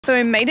So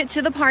we made it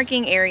to the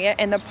parking area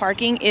and the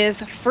parking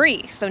is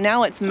free. So now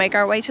let's make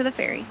our way to the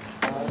ferry.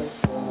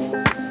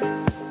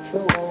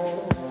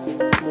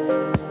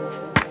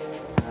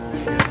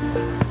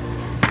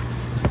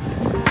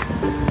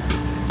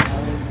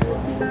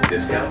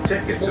 Discount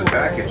tickets and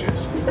packages.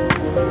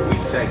 We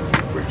thank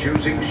you for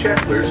choosing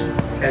Sheplers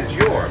as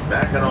your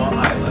Mackinac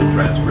Island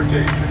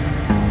transportation.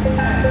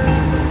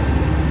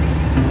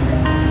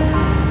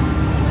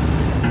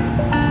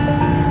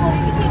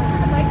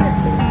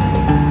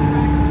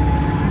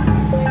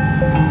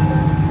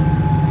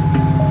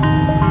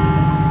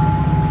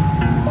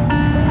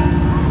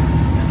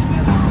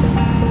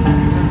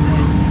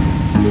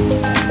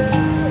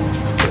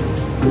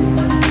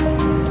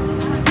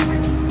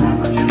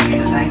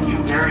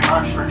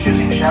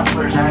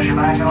 Sheplers as your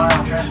Mackinac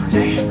Island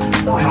transportation.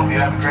 We hope you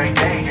have a great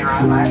day here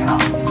on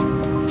Mackinac.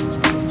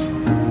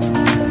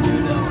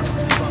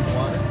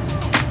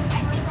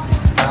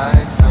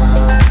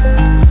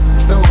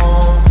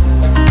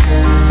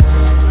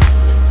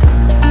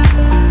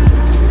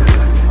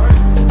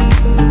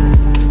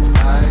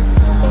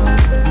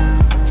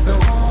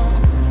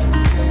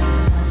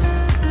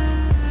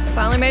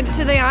 Finally made it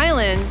to the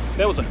island.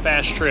 That was a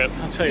fast trip,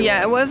 I'll tell you.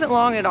 Yeah, what. it wasn't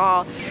long at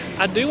all.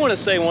 I do want to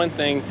say one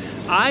thing.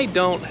 I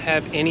don't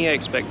have any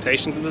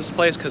expectations of this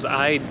place because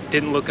I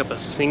didn't look up a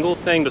single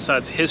thing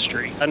besides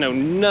history. I know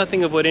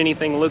nothing of what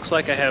anything looks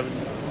like. I have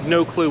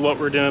no clue what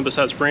we're doing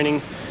besides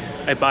renting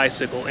a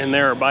bicycle, and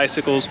there are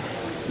bicycles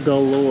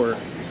galore.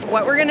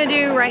 What we're gonna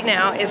do right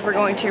now is we're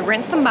going to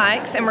rent some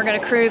bikes and we're gonna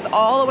cruise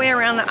all the way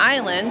around the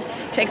island.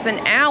 It takes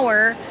an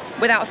hour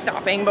without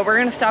stopping, but we're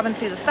gonna stop and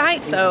see the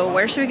sights. So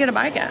where should we get a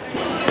bike at?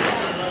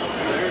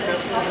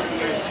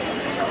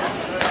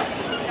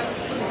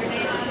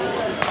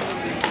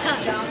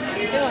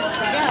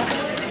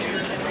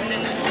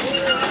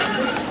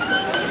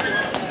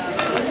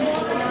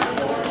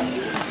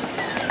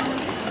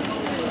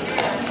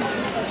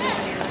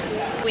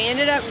 We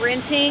ended up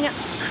renting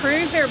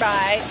cruiser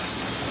bikes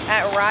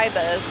at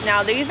Ryba's.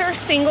 Now these are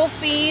single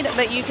speed,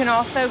 but you can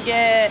also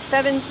get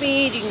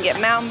 7-speed, you can get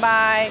mountain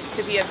bikes.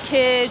 If you have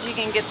kids, you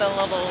can get the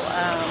little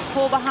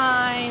pull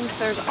behinds.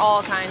 There's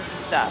all kinds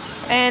of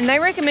stuff. And they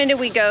recommended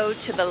we go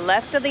to the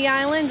left of the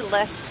island,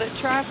 less foot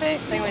traffic.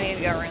 I think we need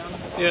to go around.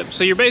 Yep,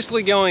 so you're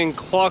basically going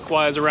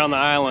clockwise around the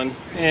island,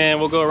 and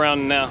we'll go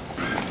around now.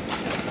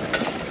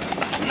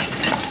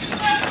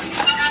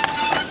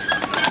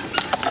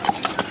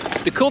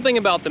 The cool thing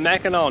about the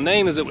Mackinac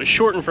name is it was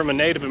shortened from a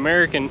Native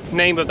American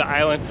name of the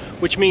island,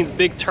 which means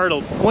big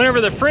turtle.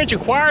 Whenever the French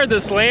acquired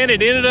this land,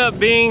 it ended up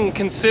being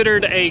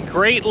considered a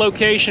great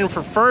location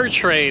for fur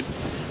trade.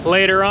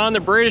 Later on, the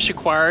British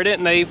acquired it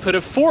and they put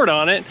a fort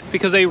on it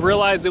because they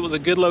realized it was a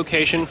good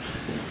location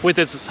with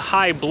its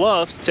high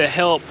bluffs to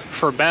help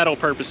for battle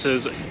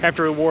purposes.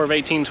 After the War of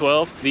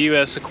 1812, the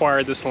US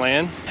acquired this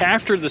land.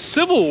 After the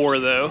Civil War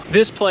though,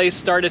 this place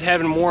started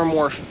having more and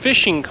more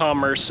fishing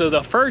commerce, so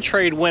the fur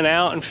trade went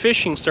out and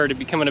fishing started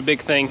becoming a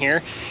big thing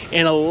here.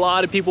 And a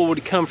lot of people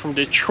would come from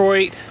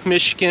Detroit,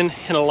 Michigan,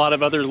 and a lot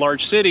of other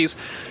large cities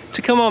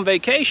to come on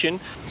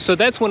vacation. So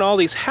that's when all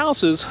these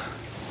houses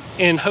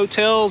and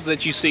hotels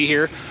that you see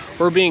here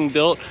were being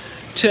built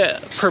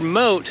to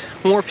promote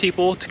more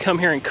people to come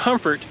here in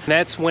comfort. And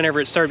that's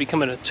whenever it started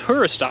becoming a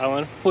tourist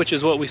island, which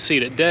is what we see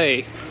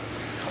today.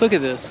 Look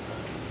at this.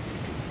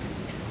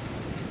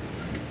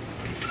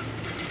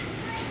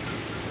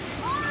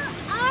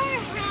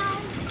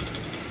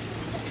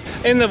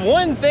 And the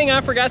one thing I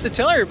forgot to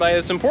tell everybody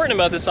that's important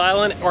about this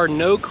island are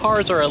no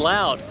cars are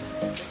allowed.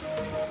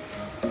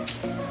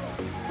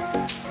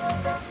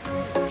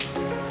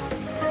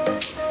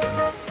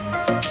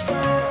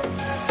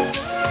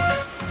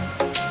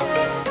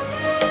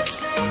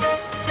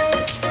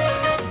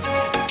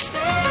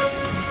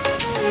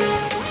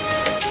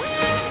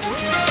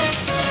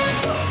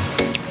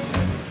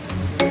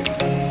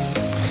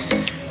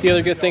 The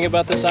other good thing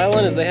about this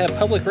island is they have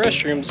public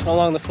restrooms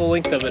along the full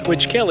length of it,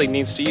 which Kelly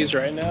needs to use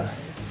right now.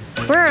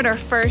 We're at our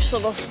first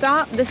little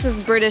stop. This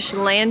is British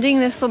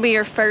Landing. This will be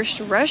your first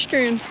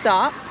restroom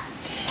stop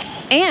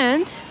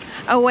and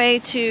a way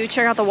to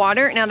check out the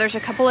water. Now there's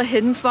a couple of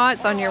hidden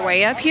spots on your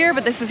way up here,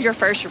 but this is your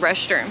first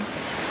restroom.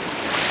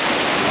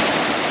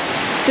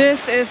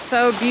 This is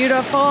so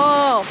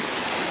beautiful.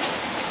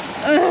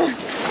 Ugh.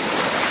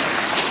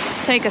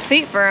 Take a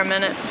seat for a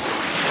minute.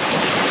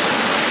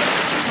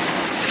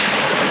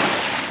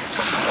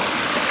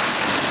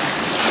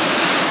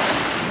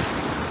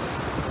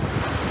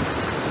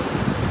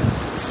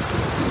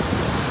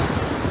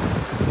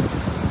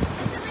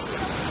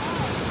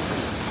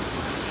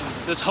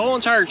 This whole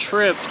entire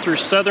trip through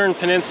southern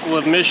peninsula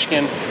of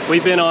Michigan,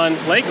 we've been on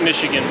Lake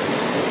Michigan.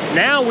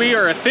 Now we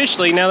are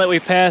officially, now that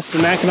we've passed the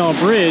Mackinac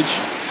Bridge,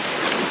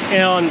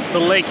 on the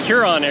Lake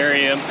Huron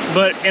area.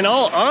 But in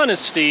all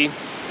honesty,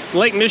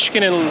 Lake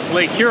Michigan and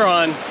Lake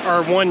Huron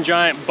are one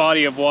giant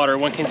body of water,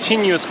 one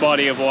continuous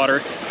body of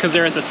water, because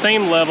they're at the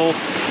same level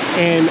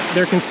and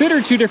they're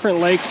considered two different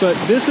lakes, but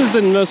this is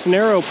the most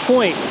narrow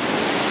point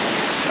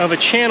of a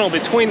channel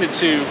between the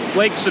two.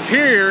 Lake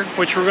Superior,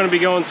 which we're going to be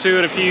going to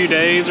in a few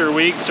days or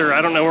weeks, or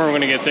I don't know where we're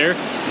going to get there,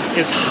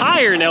 is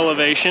higher in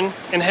elevation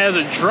and has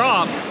a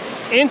drop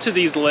into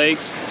these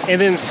lakes.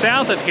 And then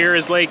south of here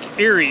is Lake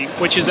Erie,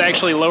 which is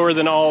actually lower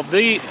than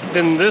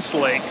this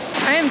lake.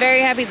 I am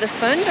very happy the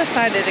sun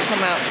decided to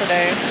come out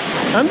today.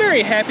 I'm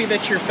very happy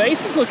that your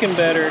face is looking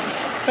better.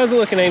 How's it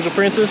looking, Angel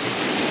Princess?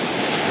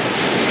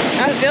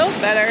 It feels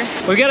better.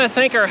 We gotta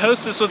thank our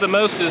hostess with the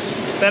mostest.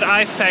 That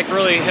ice pack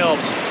really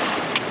helped.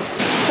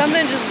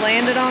 Something just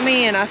landed on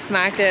me and I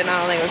smacked it and I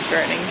don't think it was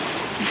threatening.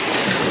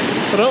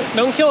 Well,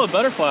 don't kill a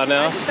butterfly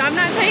now. I'm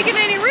not taking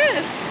any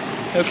risks.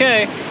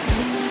 Okay.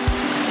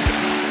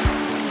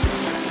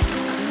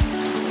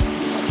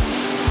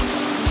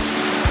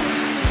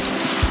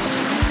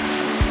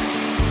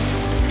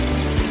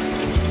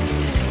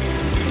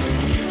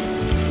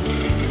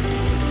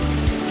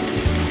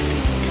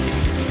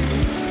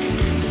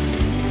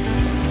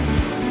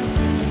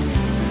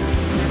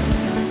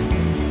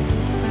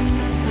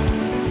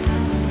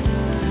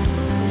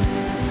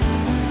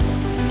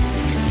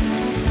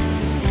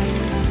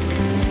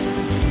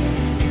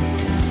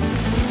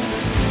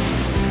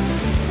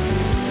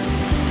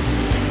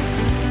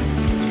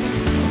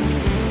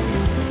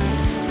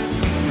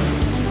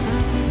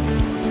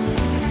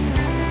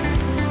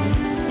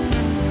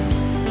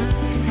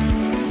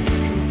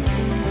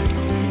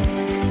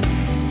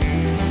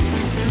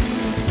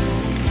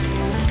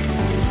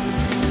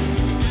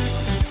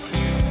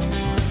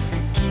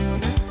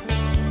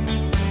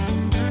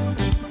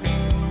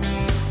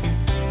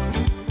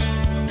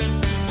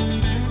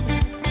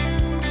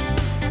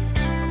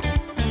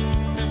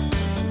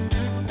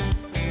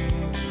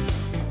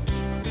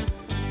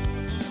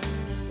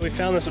 We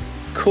found this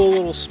cool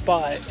little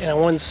spot and I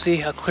wanted to see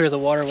how clear the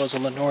water was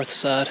on the north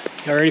side.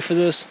 Y'all ready for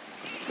this?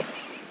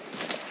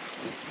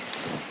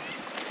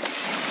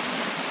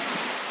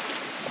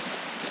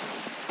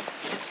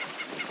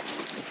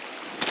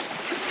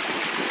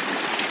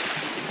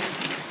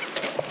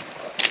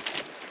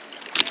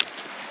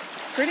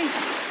 Pretty.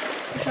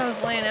 Wish I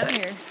was laying out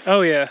here.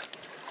 Oh yeah,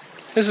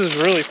 this is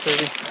really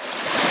pretty.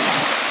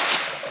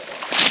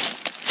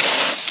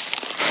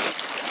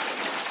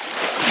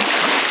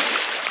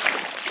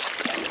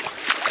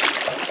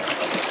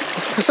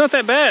 It's not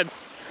that bad.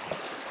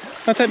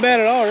 Not that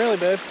bad at all, really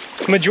bad.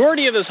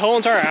 Majority of this whole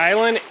entire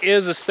island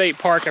is a state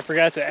park. I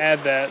forgot to add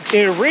that.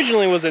 It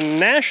originally was a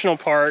national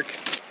park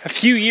a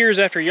few years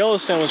after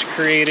Yellowstone was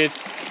created.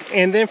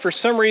 And then for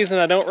some reason,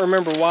 I don't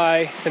remember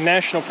why, the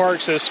national park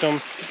system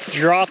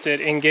dropped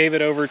it and gave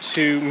it over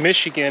to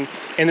Michigan.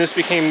 And this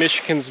became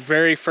Michigan's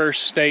very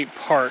first state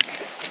park.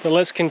 But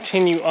let's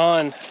continue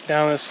on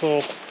down this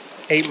little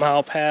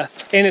 8-mile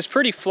path. And it's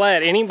pretty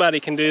flat. Anybody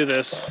can do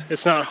this.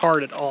 It's not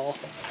hard at all.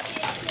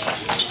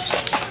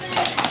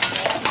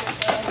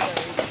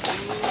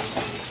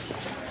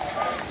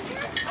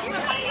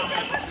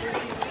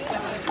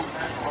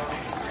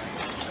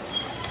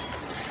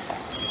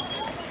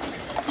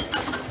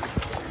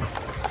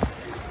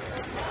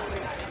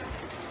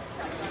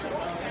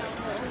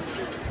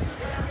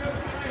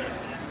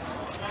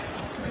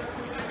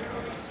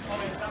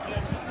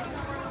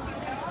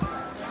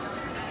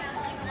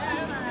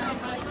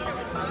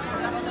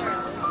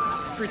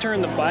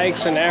 Returned the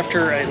bikes, and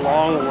after a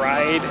long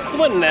ride, it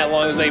wasn't that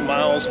long, it was 8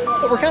 miles,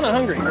 but we're kind of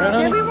hungry, right,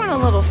 honey? Yeah, we want a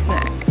little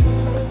snack.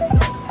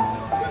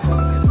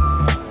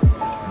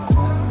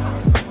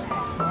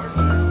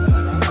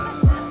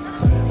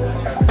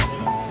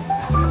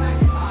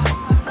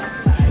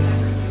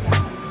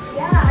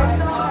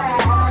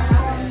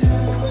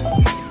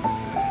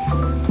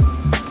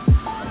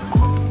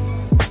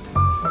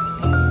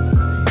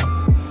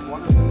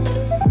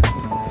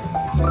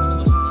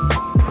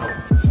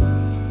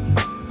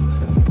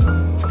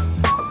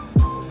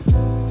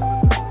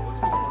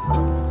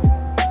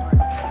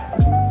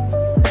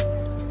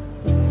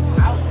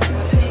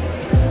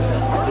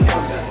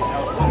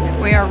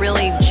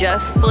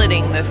 Just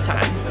splitting this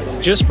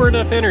time. Just for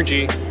enough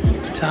energy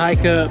to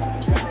hike up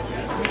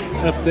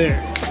there.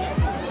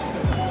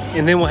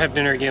 And then we'll have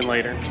dinner again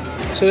later.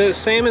 So that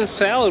salmon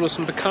salad with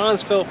some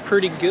pecans felt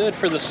pretty good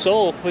for the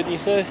soul, wouldn't you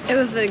say? It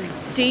was a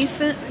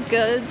decent,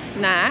 good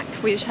snack.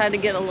 We just had to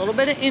get a little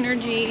bit of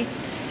energy,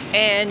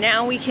 and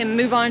now we can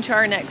move on to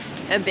our next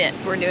event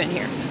we're doing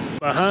here.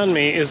 Behind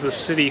me is the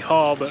city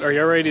hall, but are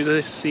y'all ready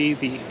to see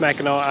the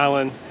Mackinac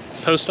Island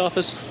post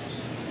office?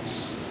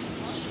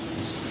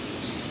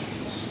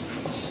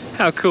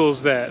 How cool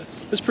is that?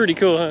 That's pretty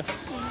cool, huh?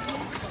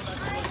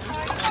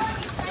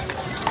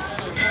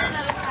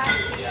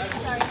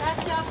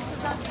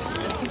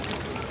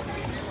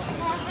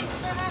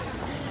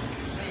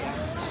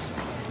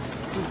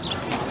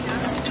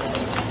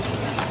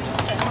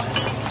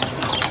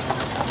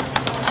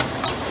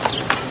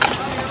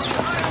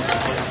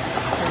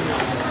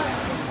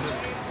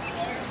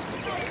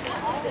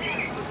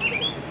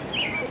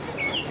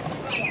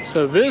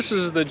 So this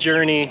is the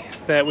journey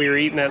that we were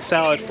eating that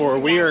salad for.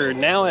 We are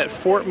now at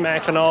Fort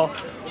Mackinac,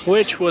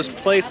 which was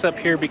placed up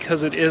here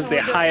because it is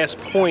the highest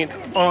point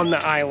on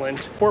the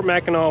island. Fort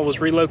Mackinac was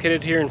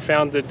relocated here and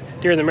founded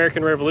during the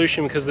American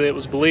Revolution because it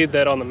was believed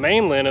that on the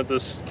mainland of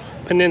this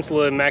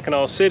peninsula in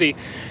Mackinac City,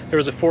 there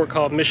was a fort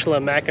called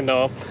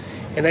Michilimackinac,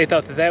 and they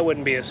thought that that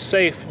wouldn't be as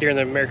safe during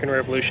the American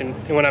Revolution.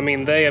 And when I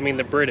mean they, I mean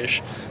the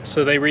British.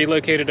 So they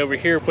relocated over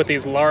here with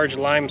these large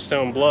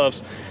limestone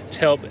bluffs to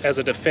help as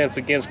a defense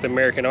against the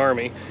American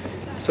army.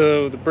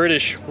 So the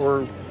British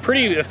were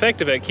pretty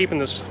effective at keeping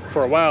this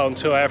for a while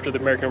until after the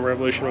American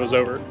Revolution was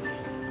over.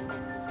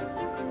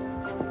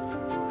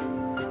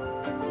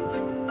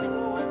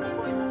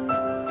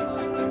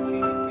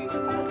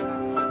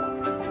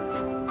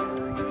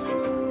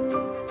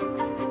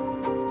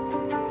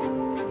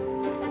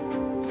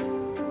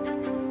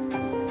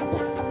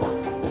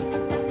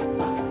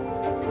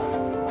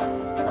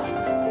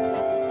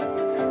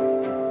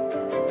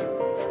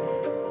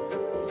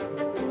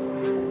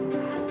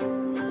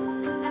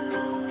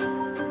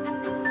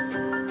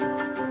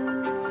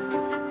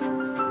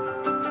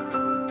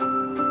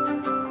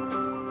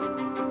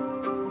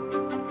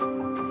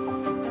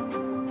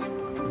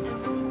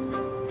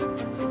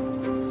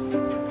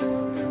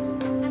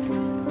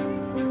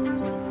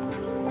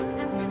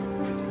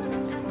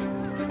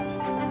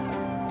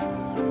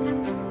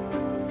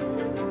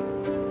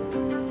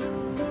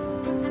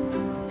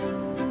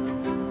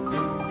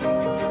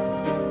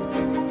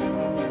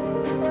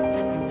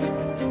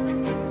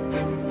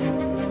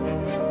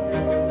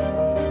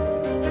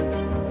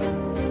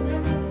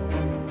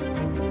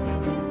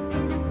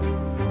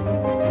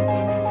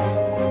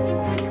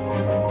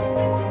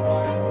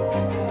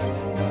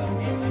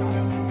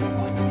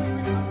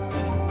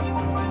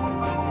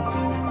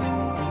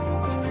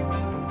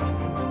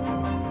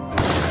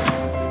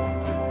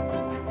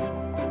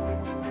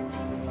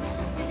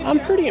 I'm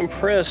pretty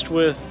impressed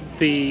with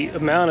the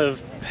amount of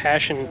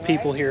passion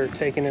people here are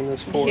taking in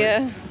this fort.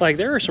 Yeah. Like,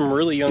 there are some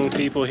really young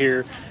people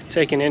here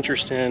taking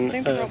interest in. I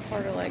think they're all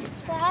part of like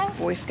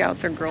Boy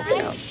Scouts or Girl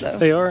Scouts, though.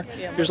 They are?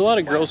 Yeah. There's a lot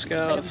of Girl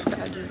Scouts.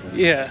 Badges and-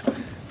 Yeah.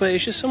 But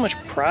it's just so much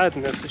pride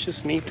in this. It's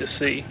just neat to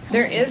see.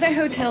 There is a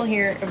hotel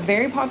here, a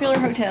very popular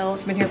hotel.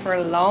 It's been here for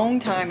a long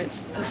time. It's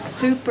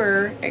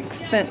super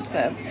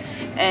expensive,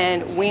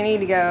 and we need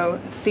to go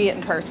see it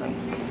in person.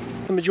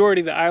 The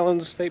majority of the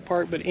island's a state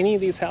park, but any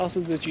of these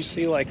houses that you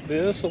see like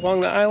this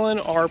along the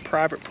island are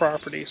private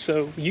property.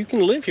 So you can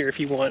live here if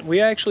you want. We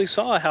actually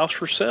saw a house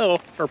for sale,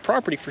 or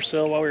property for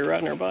sale, while we were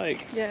riding our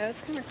bike. Yeah,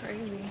 it's kind of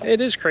crazy.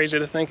 It is crazy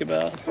to think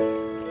about.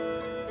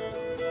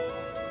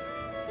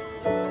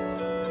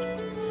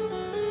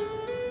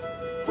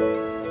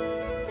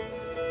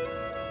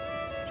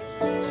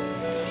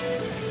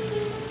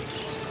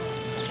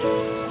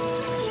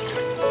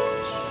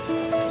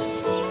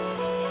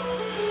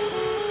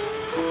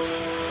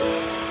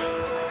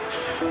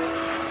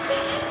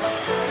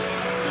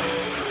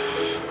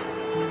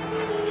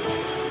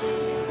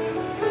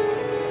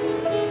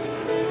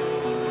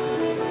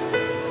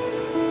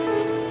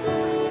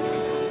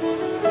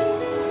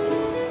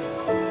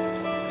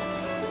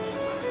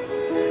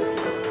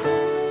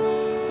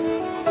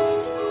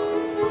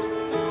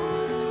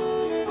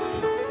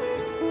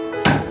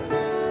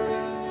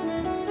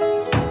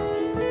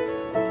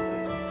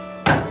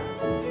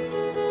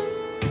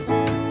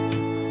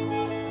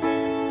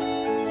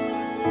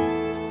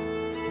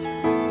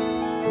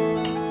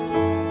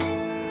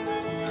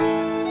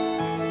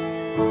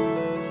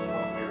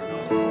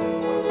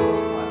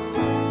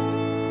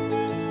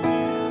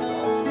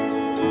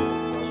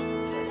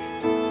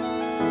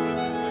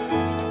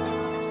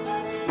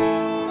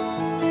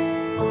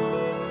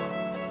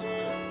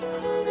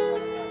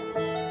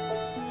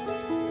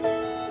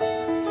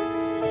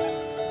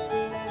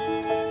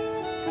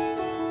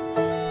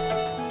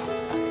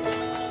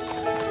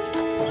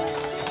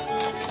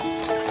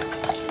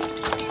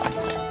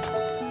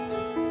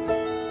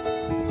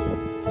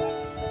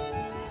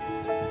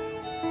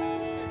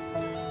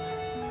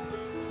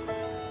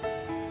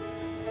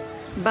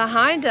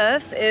 Behind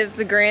us is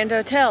the Grand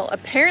Hotel.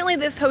 Apparently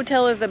this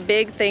hotel is a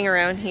big thing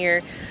around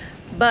here,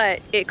 but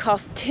it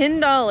costs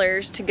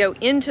 $10 to go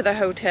into the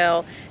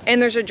hotel,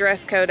 and there's a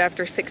dress code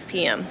after 6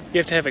 p.m. You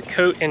have to have a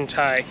coat and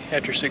tie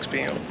after 6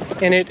 p.m.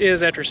 And it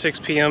is after 6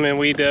 p.m. and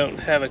we don't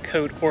have a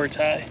coat or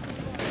tie.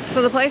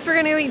 So the place we're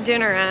gonna eat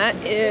dinner at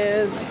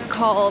is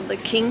called the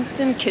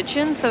Kingston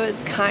Kitchen. So it's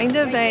kind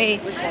of a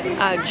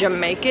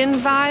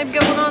Jamaican vibe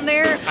going on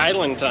there.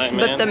 Island time,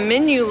 man. But the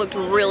menu looked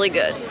really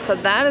good. So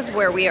that is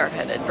where we are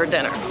headed for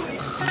dinner.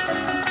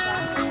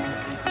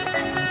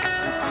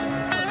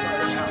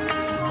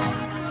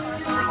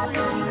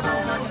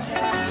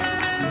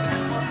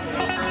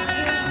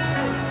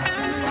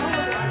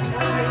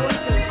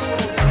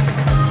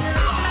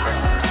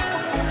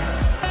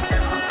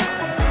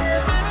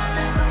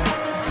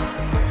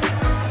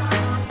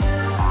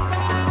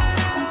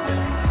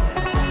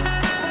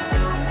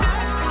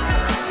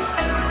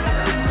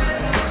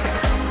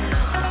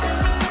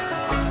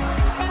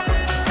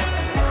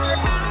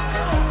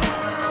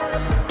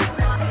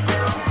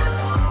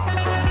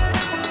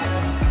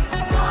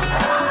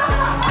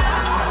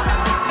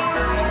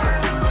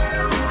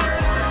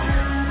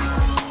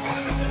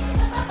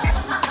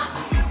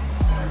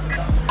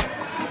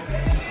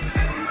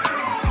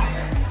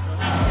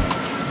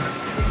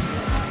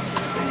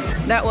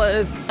 That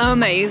was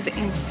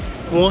amazing.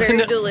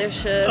 Very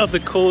delicious. One of the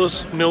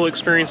coolest meal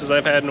experiences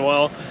I've had in a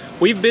while.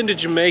 We've been to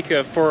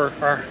Jamaica for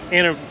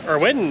our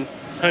wedding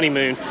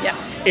honeymoon. Yeah.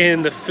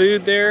 And the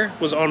food there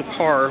was on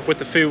par with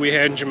the food we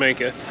had in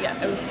Jamaica. Yeah,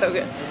 it was so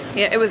good.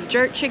 Yeah, it was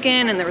jerk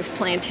chicken and there was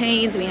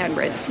plantains and we had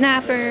red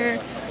snapper.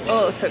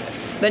 Oh, so good.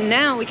 But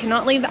now we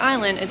cannot leave the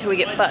island until we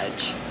get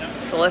fudge.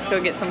 So let's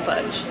go get some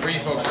fudge. Where are you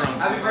folks from?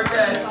 Happy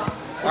birthday.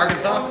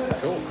 Arkansas?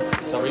 Cool.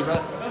 Tell me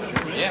about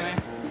it. Yeah,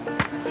 man.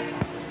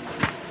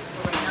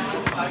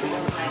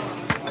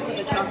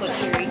 The chocolate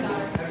cherry.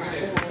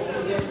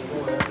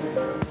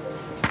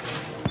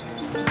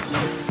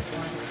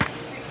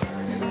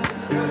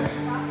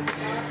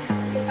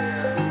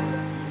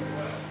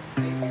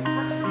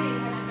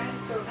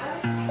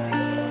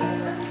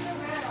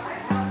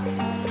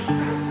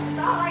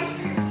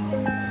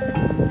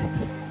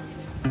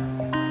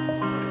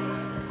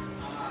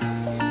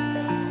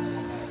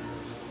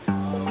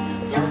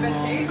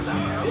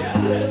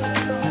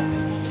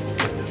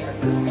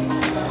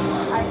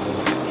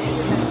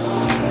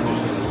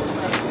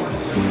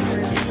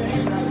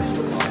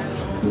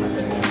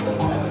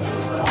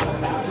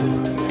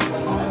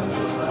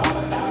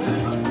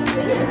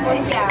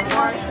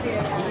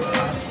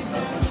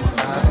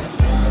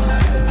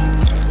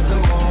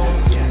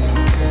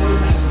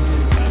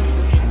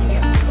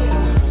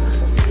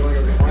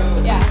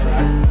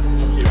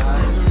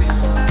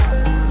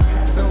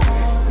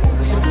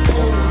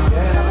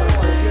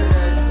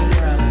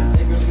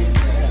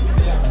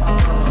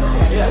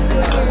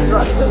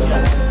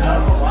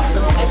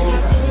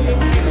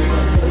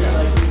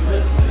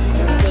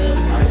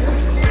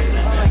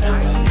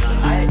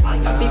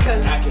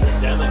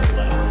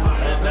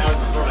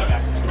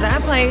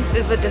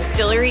 Is a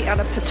distillery out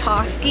of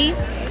Petoskey.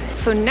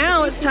 So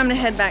now it's time to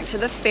head back to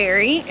the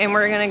ferry and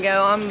we're gonna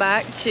go on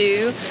back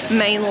to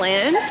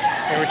mainland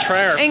And we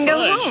try our and fudge.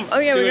 go home. Oh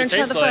yeah, we're gonna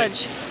try the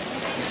fudge.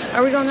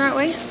 Are we going the right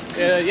way?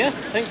 Yeah, I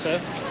think so.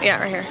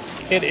 Yeah, right here.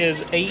 It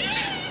is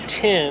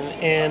 8:10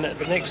 and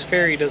the next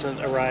ferry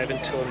doesn't arrive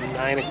until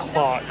 9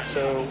 o'clock.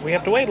 So we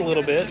have to wait a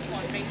little bit.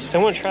 So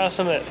I want to try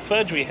some of that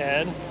fudge we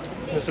had.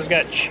 This has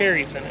got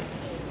cherries in it.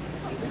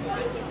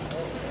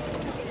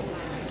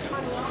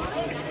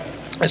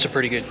 That's some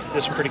pretty good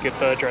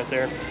fudge right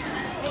there.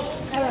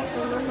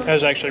 That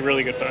was actually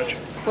really good fudge.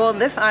 Well,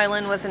 this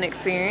island was an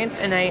experience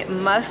and a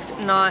must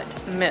not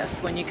miss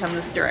when you come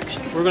this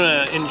direction. We're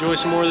gonna enjoy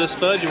some more of this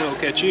fudge and we'll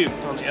catch you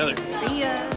on the other. See ya.